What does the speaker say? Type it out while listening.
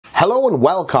Hello and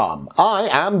welcome. I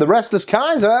am the Restless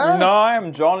Kaiser. And I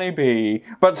am Jonny B.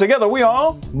 But together we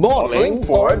are Modeling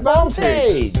for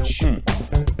Advantage.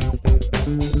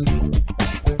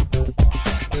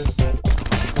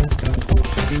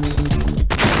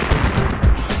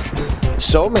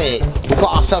 So, mate, we've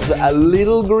got ourselves a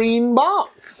little green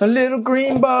box. A little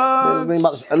green box. Little green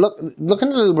box. Look at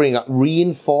the little green box.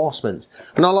 Reinforcements.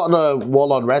 And a lot of the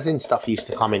Warlord resin stuff used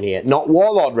to come in here. Not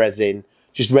Warlord resin,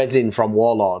 just resin from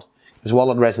Warlord. Because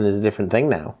Warlord resin is a different thing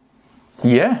now.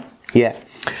 Yeah. Yeah.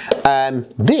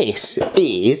 This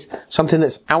is something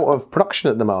that's out of production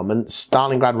at the moment.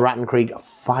 Stalingrad RattenKrieg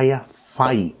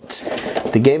Firefight.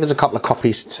 They gave us a couple of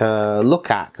copies to look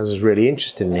at because I was really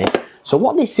interested in it. So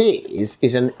what this is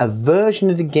a version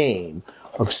of the game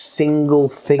of single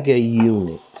figure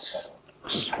units.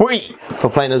 Sweet. For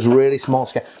playing those really small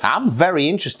scale. I'm very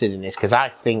interested in this because I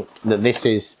think that this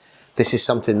is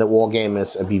something that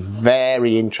wargamers would be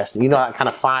very interested. You know, that kind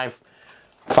of five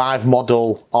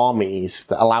model armies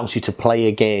that allows you to play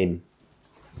a game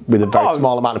with a very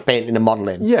small amount of painting and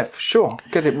modelling. Yeah, for sure.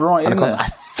 Get it right and in of course, there. I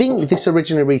think this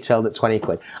originally retailed at 20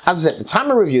 quid. As I said, at the time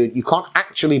of review, you can't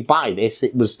actually buy this.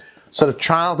 It was sort of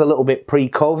trialled a little bit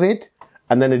pre-COVID,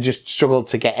 and then it just struggled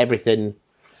to get everything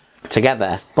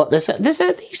together. But there's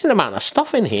a decent amount of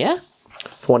stuff in here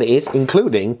for what it is,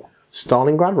 including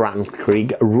Stalingrad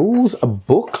RattenKrieg rules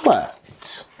booklet.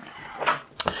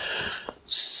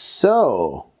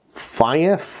 So,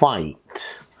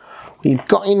 Firefight. We've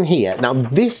got in here, now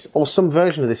this, or some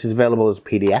version of this is available as a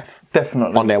PDF.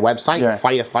 Definitely. On their website, yeah.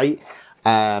 Firefight.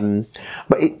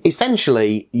 But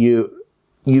essentially, you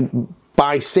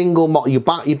buy single, you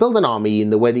build an army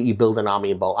in the way that you build an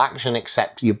army in bolt action,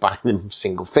 except you buy them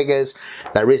single figures.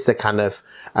 There is the kind of,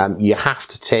 you have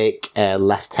to take a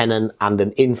lieutenant and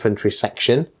an infantry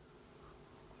section.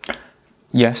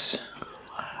 Yes.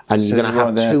 And you're going to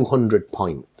have 200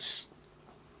 points.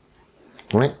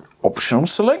 Right? Optional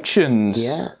selections.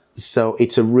 Yeah. So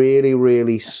it's a really,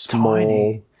 really small...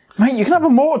 Tiny. Mate, you can have a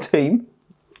mortar team.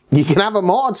 You can have a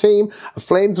mortar team, a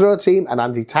flamethrower team, an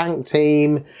anti-tank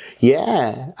team.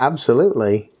 Yeah,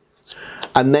 absolutely.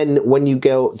 And then when you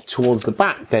go towards the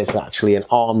back, there's actually an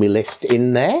army list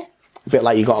in there. A bit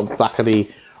like you got on the back of the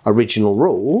original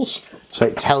rules. So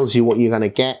it tells you what you're going to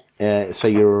get. So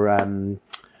your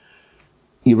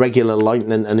regular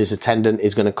lieutenant and his attendant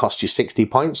is going to cost you 60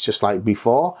 points, just like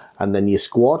before. And then your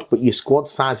squad. But your squad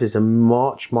sizes are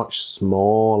much, much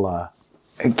smaller.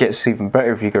 It gets even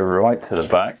better if you go right to the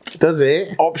back. Does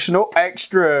it? Optional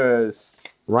extras.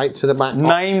 Right to the back.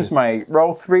 Names, mate.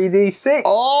 Roll 3d6.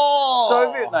 Oh!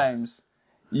 Soviet names.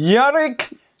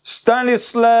 Yarik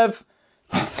Stanislav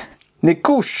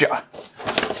Nikusha.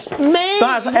 Man,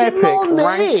 that's epic.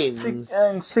 Rank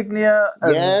insignia.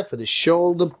 Yeah, for the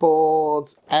shoulder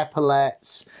boards,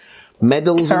 epaulets,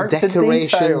 medals and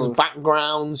decorations,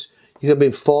 backgrounds. You could have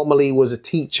been formerly was a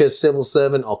teacher, civil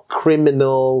servant, or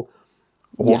criminal.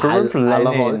 Order of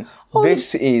Lenin.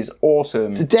 This is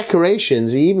awesome. The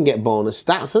decorations, you even get bonus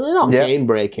stats, and they're not game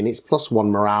breaking. It's +1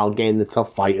 morale, gain the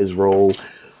tough fighters role.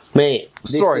 Mate,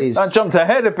 sorry, I jumped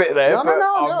ahead a bit there. No.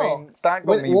 I mean, that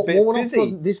got me a bit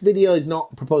busy. This video is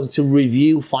not proposing to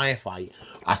review Firefight.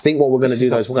 I think what we're going to do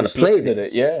though is we're going to play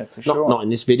this. Yeah, for sure. Not in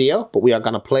this video, but we are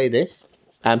going to play this.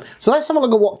 So let's have a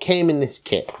look at what came in this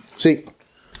kit. See,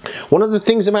 one of the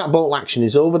things about bolt action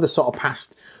is over the sort of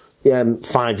past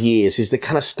 5 years is the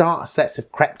kind of starter sets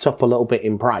have crept up a little bit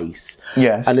in price.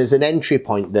 Yes. And there's an entry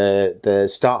point, the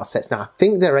starter sets now, I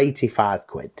think they're 85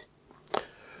 quid.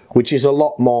 Which is a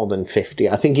lot more than 50.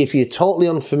 I think if you're totally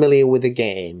unfamiliar with the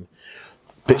game,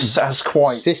 that's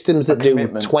quite systems that do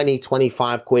 20,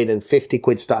 25 quid and 50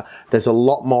 quid start, there's a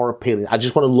lot more appealing. I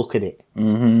just want to look at it.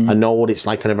 I know what it's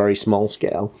like on a very small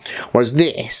scale. Whereas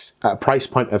this, at a price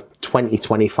point of 20,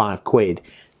 25 quid,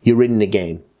 you're in the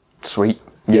game. Sweet.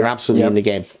 You're absolutely in the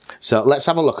game. So let's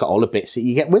have a look at all the bits that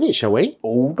you get with it, shall we?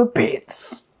 All the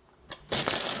bits.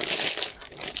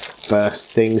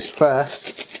 First things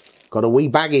first. Got a wee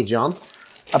baggage on.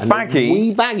 A baggie? The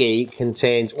wee baggie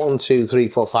contains 1, 2, 3,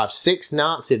 4, 5, 6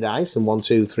 Nazi dice and 1,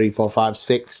 2, 3, 4, 5,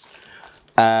 6.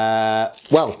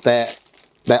 Well, they're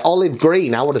olive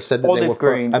green. I would have said that they were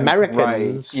for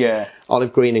Americans. Yeah.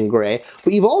 Olive green and grey.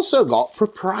 But you've also got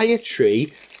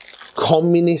proprietary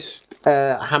communist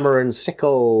hammer and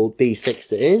sickle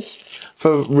D6 it is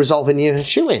for resolving your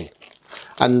shooting.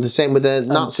 And the same with the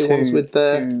Nazi ones with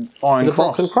the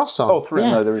Vulcan cross on. Oh, three.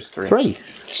 Yeah. No, there is three. Three.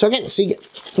 So again, see,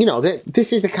 you know,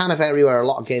 this is the kind of area where a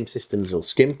lot of game systems will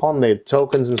skimp on the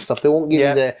tokens and stuff. They won't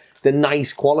give you the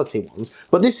nice quality ones,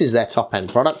 but this is their top end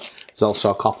product. There's also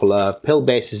a couple of pill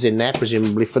bases in there,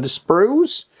 presumably for the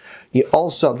sprues. You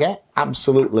also get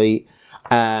absolutely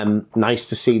nice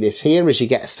to see this here, as you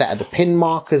get a set of the pin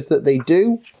markers that they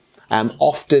do.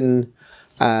 Often.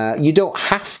 You don't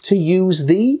have to use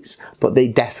these, but they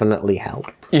definitely help.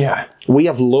 Yeah. We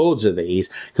have loads of these,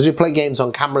 because we play games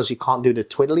on cameras, you can't do the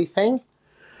twiddly thing.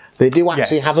 They do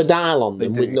actually have a dial on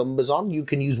them with numbers on. You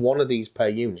can use one of these per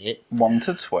unit. 1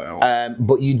 to 12.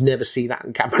 But you'd never see that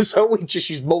in camera, so we just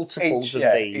use multiples of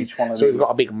these. Each one of so these. we've got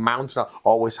a big mountain,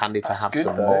 always handy to have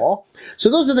some more.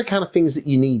 So those are the kind of things that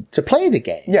you need to play the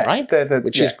game, right?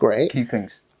 Which is great. Key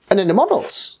things. And then the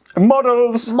models.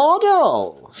 Models!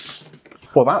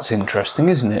 Well, that's interesting,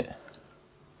 isn't it?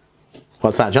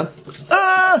 What's that, John?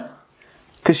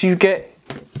 Because you get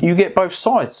both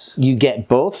sides. You get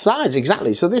both sides,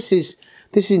 exactly. So this is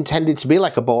intended to be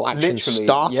like a ball action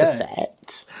starter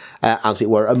set, as it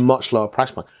were, a much lower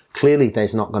price point. Clearly,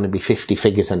 there's not going to be 50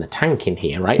 figures and a tank in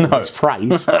here, right? At this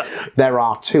price. There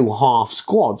are 2 half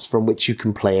squads from which you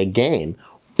can play a game.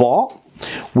 But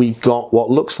we've got what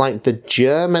looks like the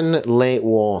German late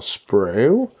war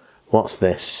sprue. What's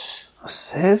this?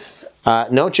 What's this?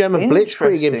 No, German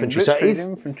Blitzkrieg infantry. So it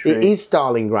is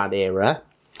Stalingrad era.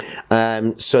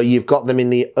 So you've got them in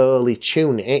the early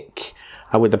tunic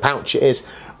with the pouches,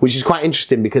 which is quite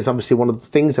interesting because obviously one of the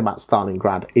things about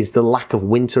Stalingrad is the lack of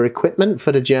winter equipment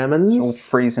for the Germans. It's all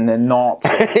freezing, they're not.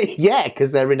 Yeah,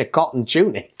 because they're in a cotton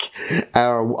tunic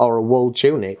or a wool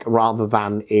tunic rather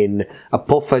than in a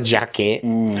puffer jacket.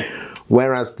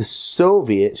 Whereas the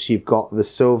Soviets, you've got the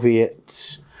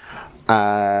Soviet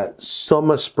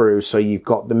summer sprue, so you've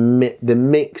got the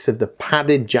mix of the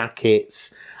padded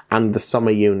jackets and the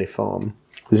summer uniform.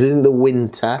 This isn't the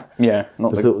winter. Yeah,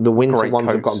 not the winter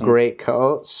ones have got great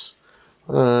coats.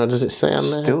 Does it say on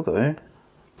there? Still do.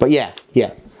 But yeah.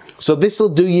 So this will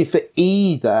do you for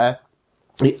either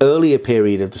the earlier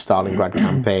period of the Stalingrad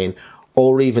campaign,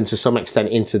 or even to some extent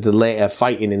into the later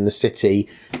fighting in the city,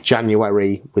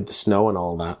 January with the snow and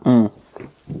all that.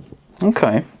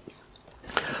 Okay.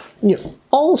 You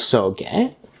also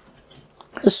get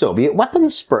the Soviet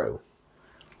weapons sprue.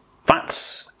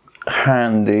 That's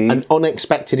handy. An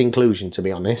unexpected inclusion, to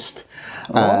be honest,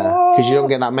 because you don't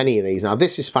get that many of these. Now,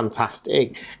 this is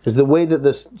fantastic, because the way that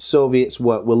the Soviets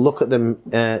work, we'll look at them,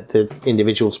 the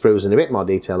individual sprues in a bit more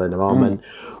detail in a moment,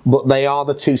 but they are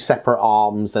the 2 separate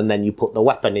arms, and then you put the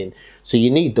weapon in. So you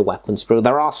need the weapon sprue.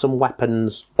 There are some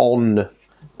weapons on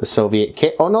the Soviet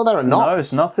kit. Oh, no, there are not. No,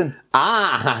 it's nothing.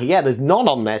 Yeah, there's none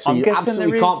on there, so you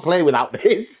absolutely can't play without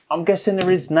this. I'm guessing there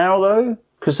is now, though,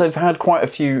 because they've had quite a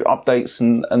few updates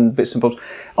and bits and bobs.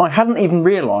 I hadn't even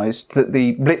realised that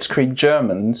the Blitzkrieg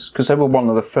Germans, because they were one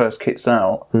of the first kits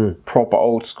out, proper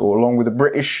old school, along with the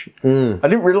British, I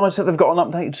didn't realise that they've got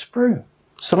an updated sprue.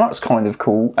 So that's kind of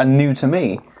cool and new to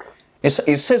me. It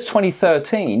says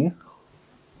 2013,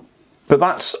 but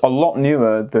that's a lot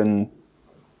newer than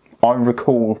I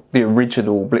recall the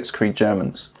original Blitzkrieg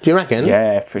Germans. Do you reckon?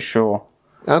 Yeah, for sure.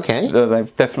 Okay.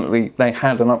 They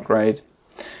had an upgrade.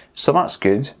 So that's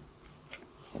good.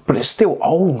 But it's still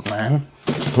old, man.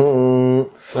 Well,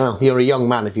 you're a young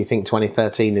man if you think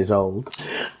 2013 is old.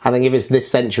 I think if it's this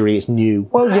century, it's new.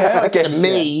 Well, yeah, I guess. To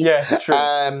me. Yeah,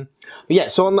 true. Yeah,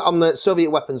 so on the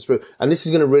Soviet weapons sprue, and this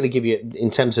is going to really give you,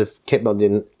 in terms of kit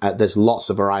building, there's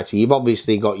lots of variety. You've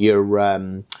obviously got your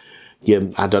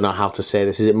I don't know how to say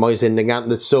this, is it Mosin Nagant,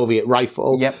 the Soviet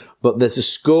rifle? Yep. But there's a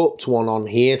scoped one on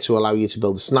here to allow you to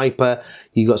build a sniper.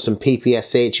 You've got some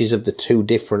PPSHs of the 2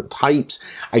 different types.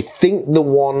 I think the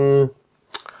one...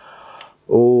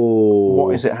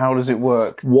 What is it? How does it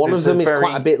work? One of them is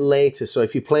quite a bit later, so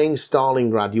if you're playing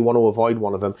Stalingrad, you want to avoid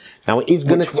one of them. Now, it is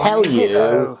going to tell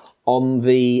you on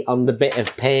the bit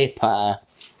of paper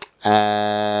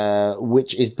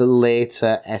which is the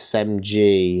later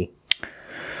SMG.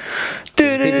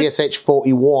 There's a PPSH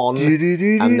 41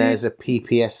 and there's a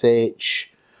PPSH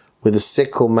with a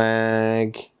sickle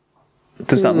mag.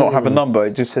 Does that not have a number?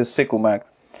 It just says sickle mag.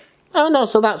 Oh no,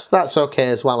 so that's okay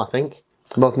as well, I think.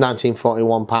 Both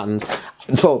 1941 patterns.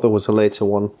 I thought there was a later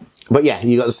one. But yeah,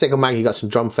 you got the sickle mag, you got some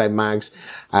drum fed mags.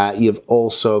 You've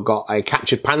also got a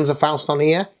captured Panzerfaust on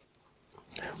here,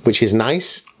 which is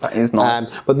nice. That is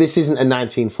nice. But this isn't a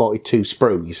 1942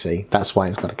 sprue, you see. That's why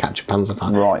it's got a captured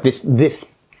Panzerfaust. Right.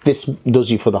 This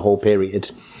does you for the whole period,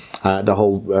 the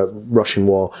whole Russian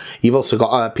war. You've also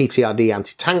got a PTRD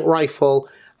anti-tank rifle,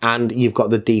 And you've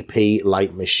got the DP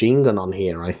light machine gun on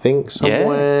here, I think,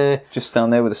 somewhere. Yeah, just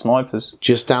down there with the snipers.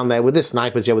 Just down there with the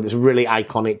snipers, yeah, with this really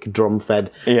iconic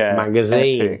drum-fed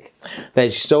magazine. Epic.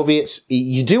 There's Soviets.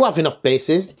 You do have enough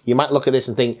bases. You might look at this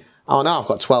and think, oh no, I've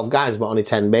got 12 guys, but only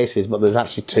 10 bases, but there's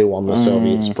actually 2 on the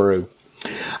Soviet Sprue.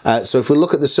 So if we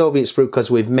look at the Soviet Sprue,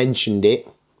 because we've mentioned it.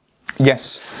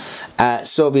 Yes.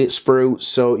 Soviet Sprue,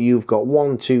 so you've got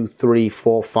 1, 2, 3,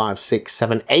 4, 5, 6,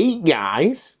 7, 8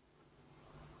 guys.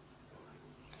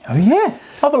 Oh yeah,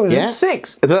 I thought it was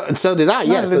 6. So did I.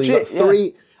 Yeah, no, so legit, you've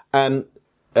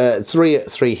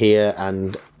got 3 here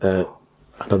and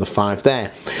another 5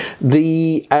 there.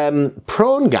 The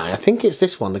prone guy, I think it's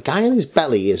this one. The guy on his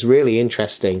belly is really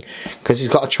interesting because he's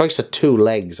got a choice of 2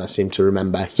 legs. I seem to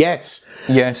remember. Yes.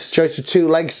 Choice of 2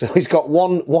 legs. So he's got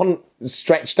one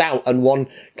stretched out and one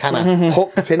kind of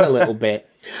hooked in a little bit.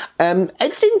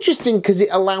 It's interesting because it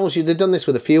allows you, they've done this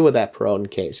with a few of their prone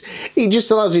kits, it just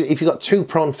allows you, if you've got 2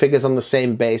 prone figures on the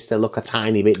same base, they look a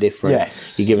tiny bit different.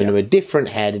 Yes. You're giving them a different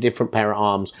head, a different pair of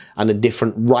arms, and a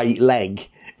different right leg.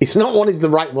 It's not one is the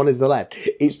right, one is the left.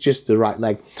 It's just the right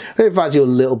leg. It provides you a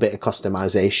little bit of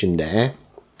customization there.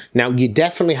 Now, you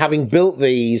definitely, having built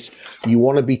these, you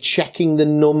want to be checking the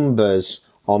numbers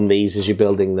on these as you're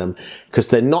building them, because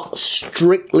they're not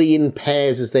strictly in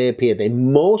pairs as they appear. They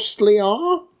mostly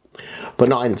are, but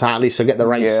not entirely. So get the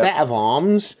right set of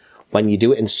arms when you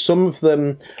do it. And some of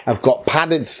them have got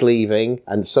padded sleeving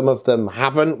and some of them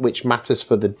haven't, which matters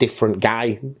for the different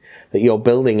guy that you're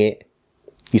building it.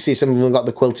 You see some of them got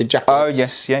the quilted jackets. Oh,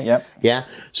 yes, Yeah,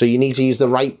 so you need to use the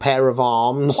right pair of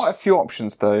arms. Quite a few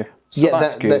options, though. So yeah,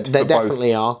 that's good there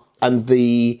definitely are. And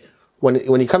when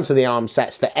you come to the arm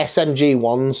sets, the SMG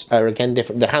ones are again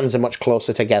different. The hands are much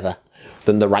closer together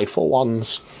than the rifle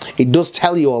ones. It does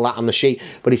tell you all that on the sheet,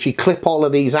 but if you clip all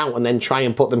of these out and then try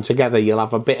and put them together, you'll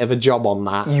have a bit of a job on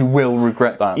that. You will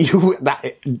regret that.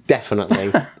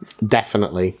 Definitely.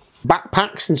 Definitely.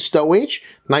 Backpacks and stowage,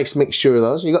 nice mixture of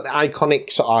those. You've got the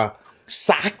iconic sort of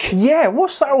sack. Yeah,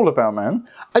 what's that all about, man?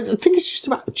 I think it's just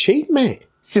about the cheap, mate.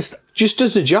 Just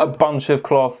does the job. A bunch of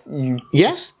cloth.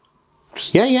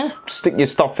 Stick your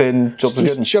stuff in.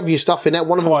 Shove your stuff in there.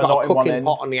 One of them's got a cooking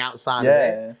pot on the outside of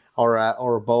it, or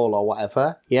a bowl or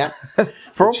whatever. Yeah,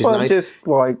 proper nice. Just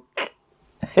like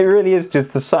it really is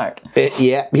just the sack.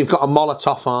 Yeah, you've got a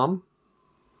Molotov arm.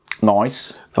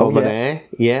 Nice over there.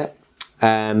 Yeah.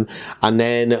 And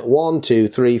then 1, 2,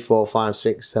 3, 4, 5,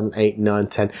 6, 7, 8, 9,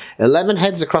 10, 11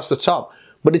 heads across the top,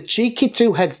 but a cheeky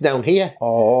 2 heads down here.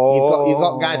 Oh, you've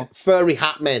got guys, furry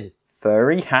hat men.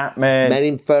 Furry hat men. Men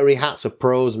in furry hats are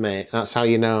pros, mate. That's how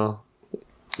you know.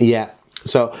 Yeah.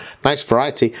 So nice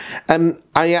variety.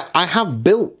 I have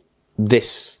built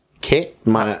this kit.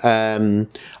 I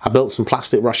built some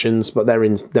plastic Russians, but they're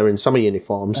in summer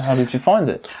uniforms. How did you find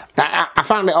it? I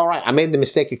found it all right. I made the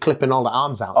mistake of clipping all the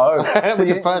arms out. Oh, with so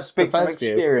the first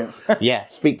experience. Yeah,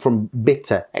 speak from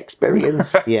bitter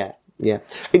experience. Yeah.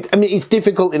 I mean, it's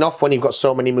difficult enough when you've got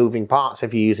so many moving parts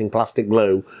if you're using plastic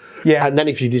glue. Yeah. And then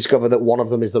if you discover that one of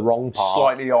them is the wrong part.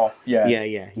 Slightly off, yeah.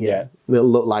 Yeah. It'll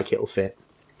look like it'll fit.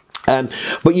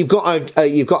 But you've got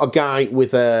a guy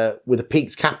with a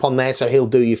peaked cap on there, so he'll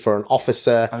do you for an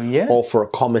officer or for a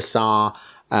commissar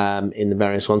in the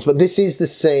various ones. But this is the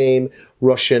same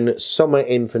Russian summer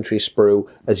infantry sprue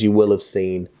as you will have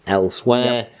seen elsewhere.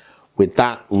 Yep. With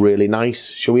that, really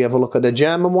nice. Shall we have a look at the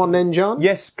German one then, John?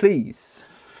 Yes, please.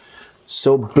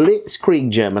 So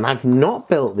Blitzkrieg German. I've not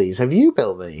built these. Have you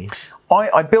built these?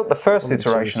 I built the first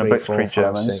iteration of Blitzkrieg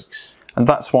Germans, and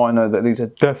that's why I know that these are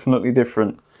definitely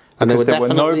different. And because there were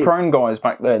no prone guys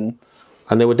back then.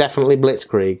 And they were definitely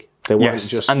Blitzkrieg. They weren't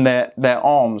just... and their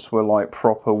arms were like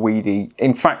proper weedy.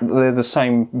 In fact, they're the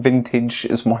same vintage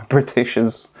as my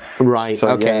Britishers. Right, so,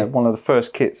 okay. Yeah, one of the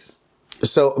first kits.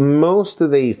 So most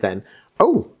of these then,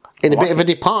 in a bit of a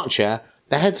departure,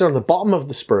 the heads are on the bottom of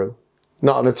the sprue,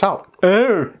 not at the top.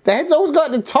 Oh. The head's always got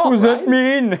at the top, what does that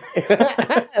mean?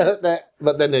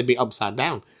 But then they'd be upside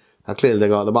down. Now clearly they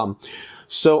go at the bottom.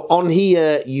 So on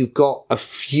here, you've got a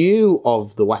few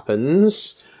of the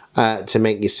weapons to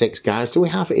make your 6 guys. Do we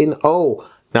have it in? Oh,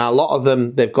 now a lot of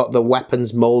them, they've got the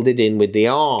weapons moulded in with the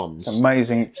arms. It's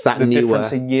amazing. It's that the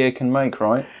difference a year can make,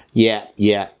 right?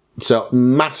 Yeah. So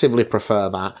massively prefer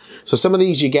that. So some of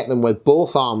these you get them with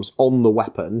both arms on the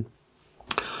weapon.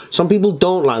 Some people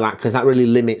don't like that because that really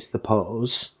limits the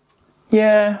pose.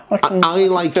 Yeah, I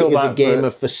like it as a game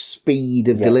of the speed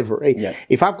of delivery. Yeah.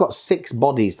 If I've got 6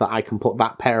 bodies that I can put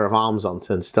that pair of arms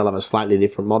onto and still have a slightly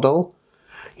different model,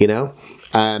 you know.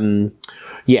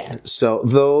 Yeah, so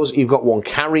those, you've got one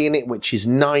carrying it, which is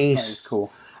nice. That is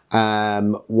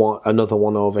cool. Another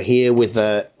one over here with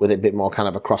a bit more kind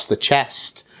of across the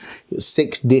chest.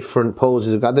 6 different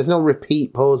poses. There's no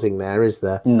repeat posing there, is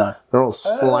there? No. They're all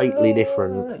slightly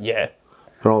different. Yeah.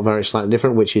 They're all very slightly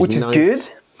different, which is nice. Good.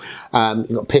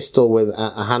 You've got pistol with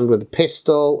a hand with a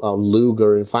pistol, or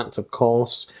Luger, in fact, of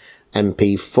course,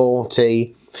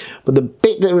 MP40. But the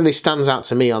bit that really stands out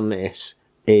to me on this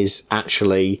is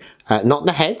actually not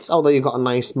the heads, although you've got a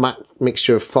nice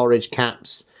mixture of forage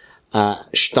caps,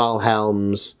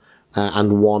 Stahlhelms,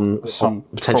 and one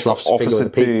potential officer figure with a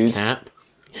peak cap.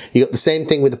 You got the same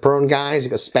thing with the prone guys. You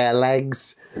got spare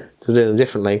legs to do them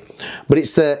differently, but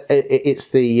it's the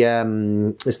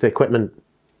equipment.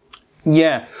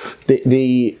 Yeah,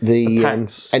 the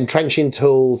entrenching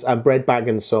tools and bread bag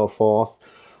and so forth.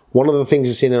 One of the things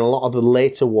I've seen in a lot of the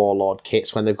later Warlord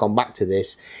kits when they've gone back to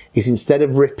this is instead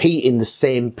of repeating the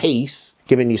same piece,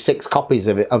 giving you 6 copies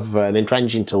of it of an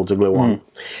entrenching tool to glue on,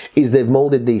 is they've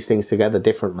moulded these things together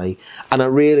differently, and I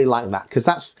really like that because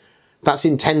that's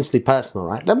intensely personal,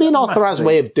 right? There'll be an authorised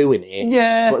way of doing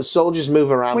it, but soldiers move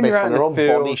around based on their own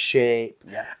body shape.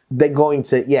 Yeah. They're going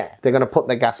to put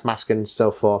their gas mask and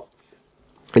so forth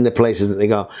in the places that they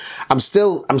go. I'm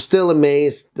still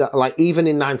amazed that, like, even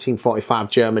in 1945,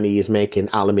 Germany is making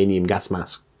aluminium gas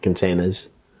mask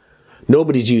containers.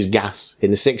 Nobody's used gas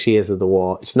in the 6 years of the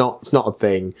war. It's not a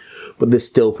thing, but they're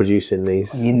still producing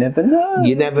these. You never know.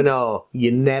 You never know.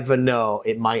 You never know.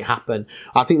 It might happen.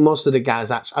 I think most of the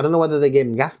guys actually, I don't know whether they gave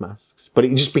them gas masks, but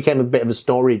it just became a bit of a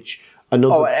storage. An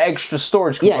extra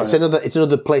storage component. Yeah, it's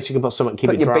another place you can put something, keep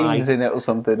it dry. Put your beans in it or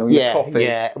something, or your coffee.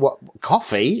 Yeah, what,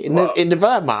 coffee? In the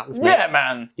Wehrmacht? Yeah,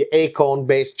 man. Your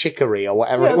acorn-based chicory or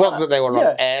whatever it was that they were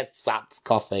on. Ersatz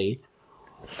coffee.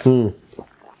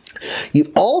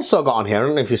 You've also got on here, I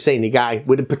don't know if you've seen the guy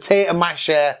with a potato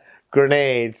masher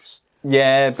grenades.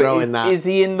 Yeah, but is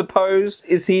he in the pose?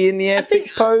 Is he in the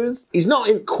airfix pose? He's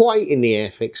not quite in the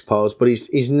airfix pose, but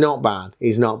he's not bad.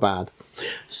 He's not bad.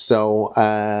 So,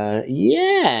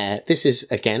 yeah, this is,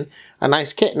 again, a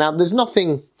nice kit. Now, there's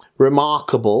nothing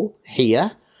remarkable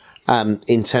here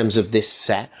in terms of this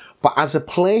set, but as a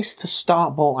place to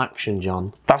start bolt action,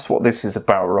 John. That's what this is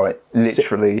about, right?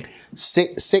 Literally.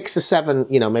 Six or 7,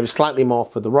 you know, maybe slightly more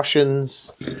for the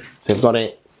Russians. So they've got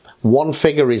it. 1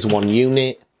 figure is 1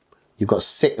 unit. You've got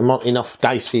enough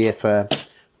dice here for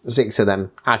 6 of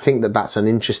them. I think that's an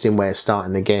interesting way of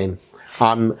starting the game.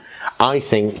 I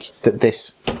think that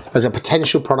this as a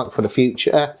potential product for the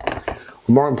future.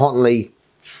 More importantly,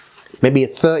 maybe a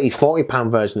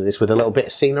 £30–40 version of this with a little bit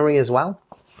of scenery as well.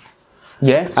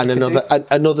 Yeah. And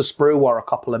another sprue or a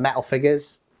couple of metal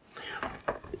figures.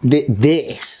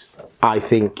 This, I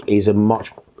think, is a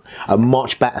much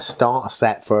better starter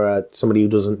set for somebody who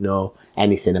doesn't know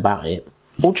anything about it.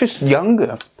 Or just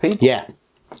younger people. Yeah.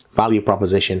 Value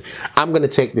proposition. I'm going to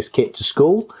take this kit to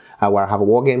school where I have a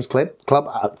War Games club, and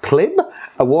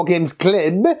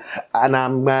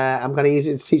I'm going to use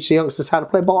it to teach the youngsters how to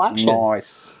play bolt action.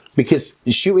 Nice. Because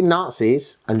shooting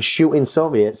Nazis and shooting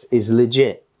Soviets is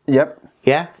legit. Yep.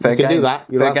 Yeah, you can do that.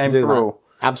 Fair game for all.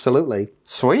 Absolutely.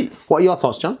 Sweet. What are your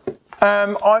thoughts, John?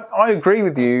 I agree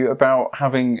with you about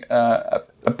having a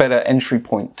better entry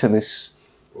point to this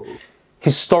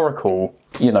historical,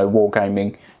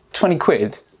 wargaming. 20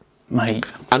 quid, mate.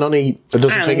 And only a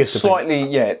dozen figures to paint.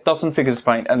 Slightly, dozen figures to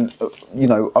paint. And,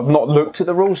 I've not looked at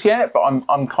the rules yet, but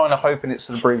I'm kind of hoping it's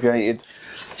an abbreviated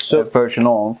version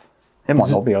of. It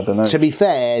might not be, I don't know. To be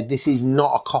fair, this is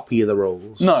not a copy of the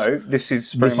rules. No, this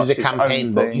is very much a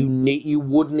campaign book. You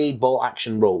would need bolt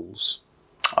action rules.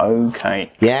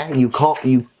 Okay. Yeah,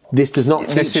 this does not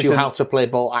teach you how to play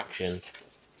bolt action.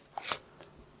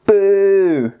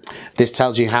 Boo! This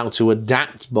tells you how to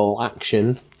adapt bolt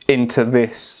action into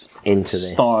this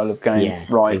style of game. Yeah,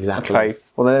 right, exactly. Okay.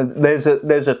 Well, there's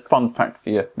a fun fact for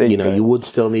you. You would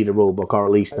still need a rule book or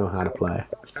at least know how to play.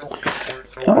 Okay.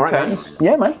 All right, guys.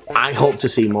 Yeah, man. I hope to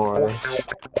see more of this.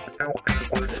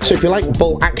 So if you like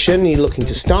bolt action and you're looking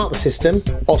to start the system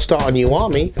or start a new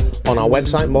army, on our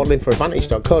website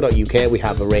modelingforadvantage.co.uk we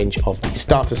have a range of the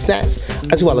starter sets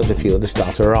as well as a few of the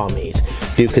starter armies.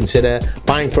 Do consider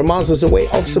buying from us as a way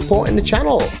of supporting the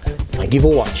channel. Thank you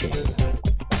for watching.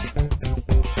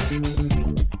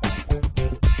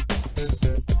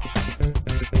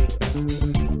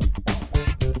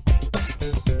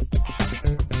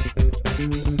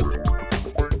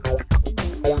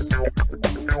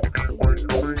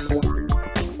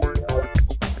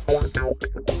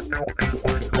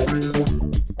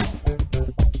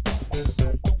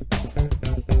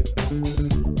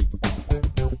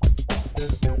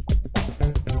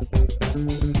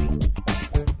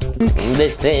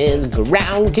 This is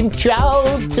ground control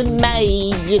to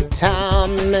Major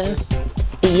Tom.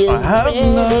 I have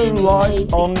no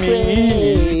light on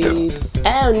me.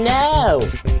 Oh no!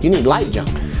 You need light, John.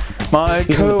 My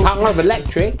Using the power of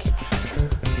electric.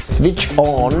 Switch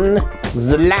on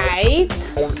the light.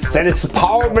 Said it's the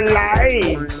power of a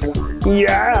light.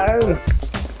 Yes.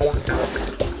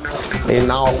 It's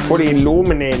now fully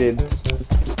illuminated.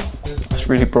 It's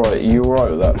really bright. Are you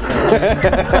alright with that?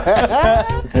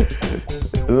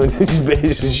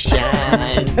 It's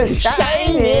shine.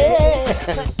 Shiny.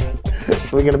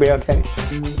 We're gonna be okay.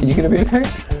 Are you gonna be okay?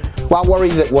 Well, I worry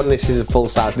that when this is a full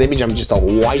size image, I'm just all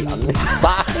white on this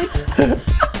side.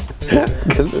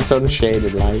 Because it's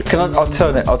unshaded light. I'll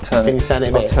turn it. Can you turn it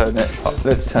a bit? I'll turn it.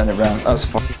 Let's turn it round. That's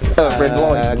fine. Red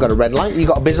light. I got a red light. You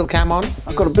got a bizzle cam on?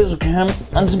 I've got a bizzle cam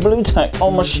and some blue tack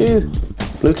on my shoe.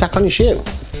 Blue tack on your shoe?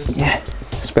 Yeah.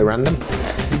 It's a bit random.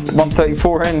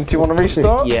 134 in. Do you want to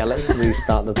restart? Yeah, let's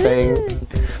restart the thing.